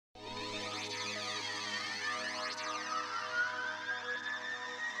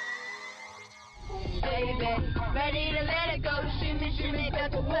baby. Ready to let it go. Shimmy, shimmy,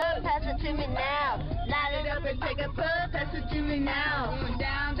 got the whoop. Pass it to me now. Light it up and take a puff. Pass it to me now. Going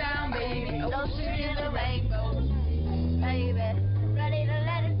down, down, baby. Don't shoot in the rainbow. Baby. Ready to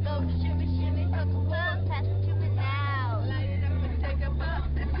let it go. Shimmy, shimmy, got the whoop. Pass it to me now. Light it up and take a puff.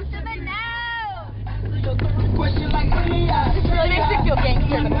 Pass it to me now. This really makes me feel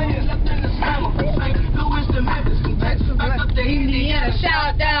gangster. Indiana,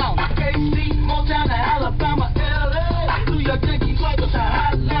 shout down.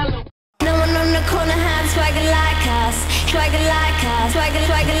 No one on the corner had swagger like us, swagger like us, swagger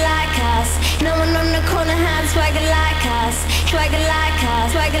like us. No one on the corner had swagger like us, swagger like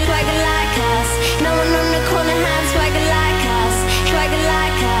us, swagger like us. No one on the corner had swagger like us, swagger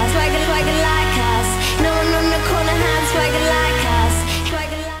like us, swagger like us. No one on the corner had swagger like us,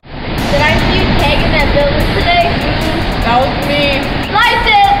 swagger like. Did I see you tagging that building today? That was me. Slice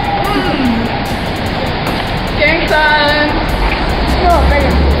it! Gang sign. No, better.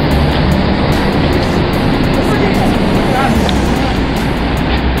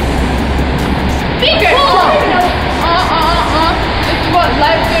 Be cool! This is what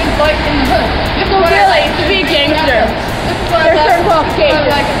life is like in the hood. This is what Really, I like to be a gangster. This is what There's I certain qualifications.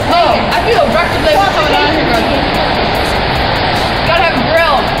 Like, oh, I feel a record label coming on here, girl. Gotta have a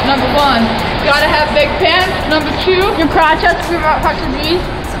grill, number one. Gotta have big pants, number two. Your crotch has to be about crotch and knees.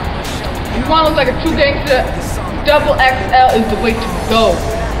 You wanna look like a true gangster, double XL is the way to go.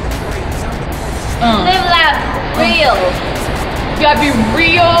 Live laugh, real. You gotta be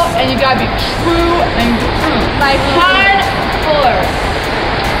real, and you gotta be true, and Like hardcore.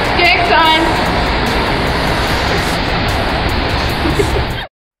 gang sign.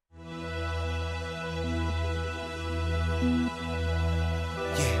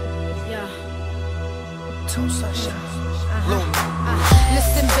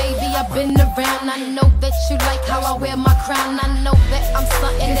 Listen, baby, I've been around. I know that you like how I wear my crown. I know that I'm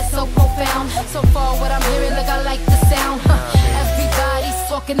something that's so profound. So far, what I'm hearing, look, I like the sound. Everybody's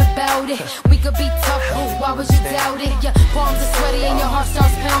talking about it. We could be tough, but why would you doubt it? Your palms are sweaty and your heart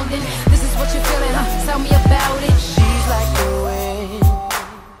starts pounding. This is what you're feeling, huh? Tell me about it. She's like the wind.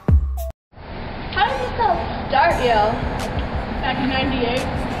 How did this all start, yo? Back in 98.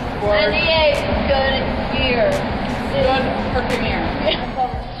 98, good year. Good freaking year.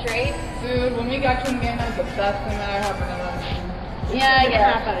 Straight? Dude, when we got to the game, that was the best thing that ever happened in our life. Yeah, I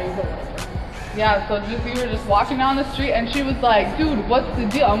guess. Yeah, so we were just walking down the street, and she was like, dude, what's the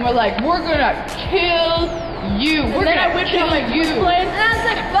deal? And we're like, we're gonna kill you. We're gonna kill you. And I was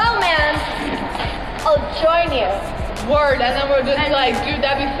like, well, man, I'll join you. Word. And then we're just like, dude,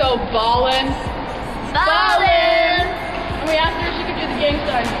 that'd be so ballin'. Ballin'. And we asked her if she could do the gang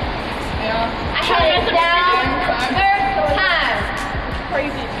sign. Yeah. I had it down her time.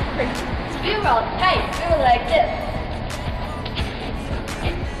 Crazy, crazy. We were all tight. We were like this.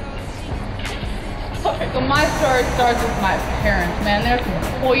 Okay, so my story starts with my parents, man. They're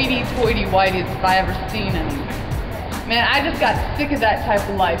some hoity-toity whiteys if I ever seen any. Man, I just got sick of that type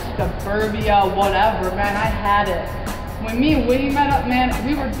of life, suburbia, whatever, man. I had it. When me and Whitney met up, man,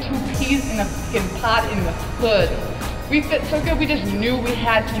 we were two peas in a fucking pot in the hood. We fit so good, we just knew we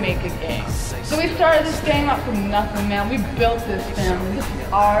had to make a gang. So we started this gang up from nothing, man. We built this family. This is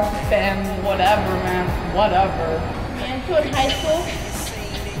our family, whatever, man, whatever. Man, so in high school,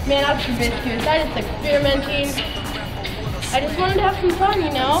 man, I was promiscuous. I just experimenting. I just wanted to have some fun,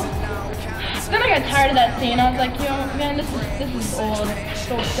 you know? Then I got tired of that scene. I was like, you know, man, this is old.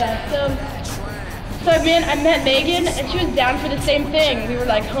 It's old stuff. So man, I met Megan, and she was down for the same thing. We were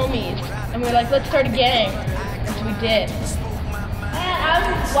like homies, and we were like, let's start a gang. And so we did. Man, I was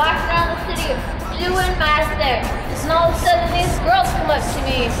just walking around the city doing my thing, and all of a sudden these girls come up to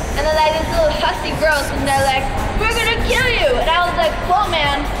me, and they're like these little hussy girls, and they're like, we're gonna kill you. And I was like, whoa,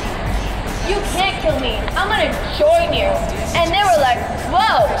 man, you can't kill me. I'm gonna join you. And they were like,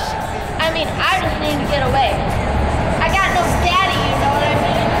 whoa. I mean, I just need to get away. I got no daddy, you know what I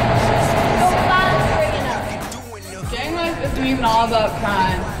mean? No mom's bringing up. Gang life isn't even all about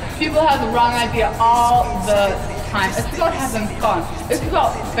crime. People have the wrong idea all the time. It's about having fun. It's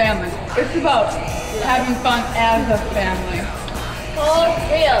about family. It's about having fun as a family. For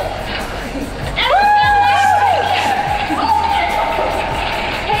real.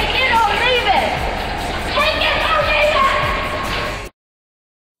 Take it or leave it. Take it or leave it.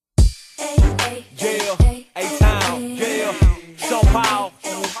 Yeah, A-Town, yeah, Sao Paulo,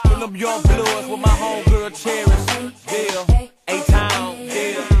 from them young blues with my homegirl Cherish, yeah, A-Town,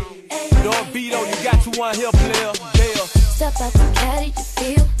 yeah, don't beat on, you got you one here, player, yeah. Step out the caddy, you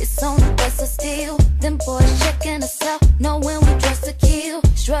feel it's on the best of steel. Them boys checking us out, knowing we dress to kill.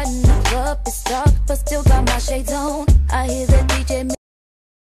 Shredding the club, it's dark, but still got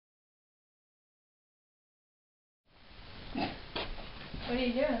What are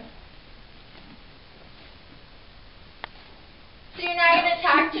you doing? So you're not gonna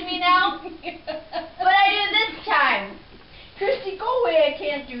talk to me now? What I do this time? Kristi, go away. I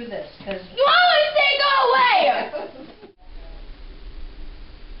can't do this. Cause You always say go away!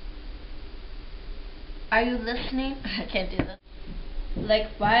 Are you listening? I can't do this. like,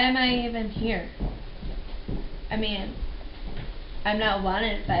 why am I even here? I mean, I'm not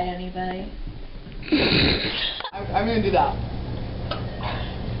wanted by anybody. I'm gonna do that.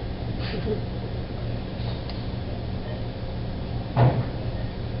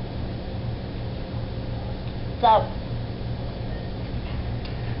 So,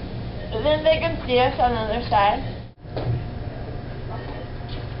 then they can see us on the other side.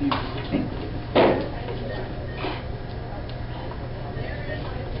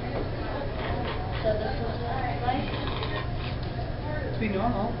 So this is like To be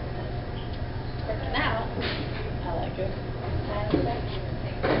normal. working out. I like it.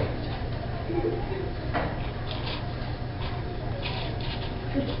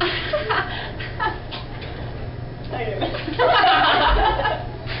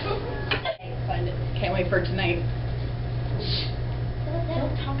 Find it. Can't wait for tonight.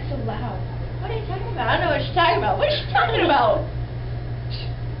 Don't talk so loud. What are you talking about? I don't know what she's talking about. What is she talking about?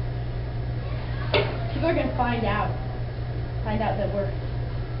 People are gonna find out. Find out that we're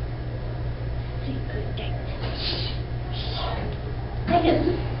secret gangsters.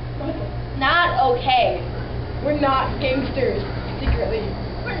 It's not okay. We're not gangsters secretly.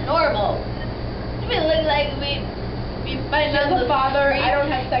 We're normal. We look like we fight She on has the a father. street. I don't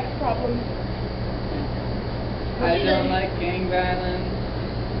have sex problems. I don't like gang violence.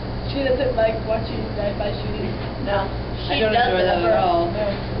 She doesn't like watching drive-by shootings. No, I she don't enjoy that doesn't. at all. No.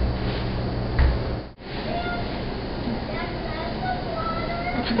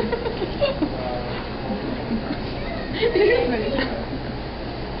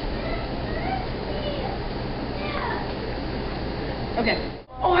 Okay.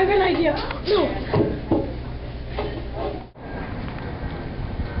 Oh, I have an idea. No.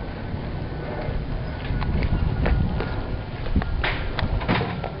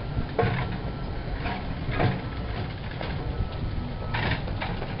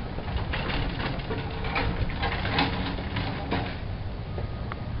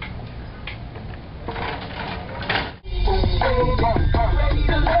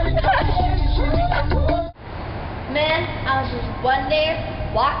 Man, I was just one day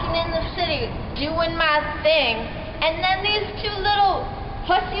walking in the city, doing my thing, and then these two little,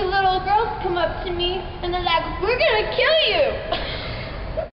 hussy little girls come up to me, and they're like, "We're gonna kill you!"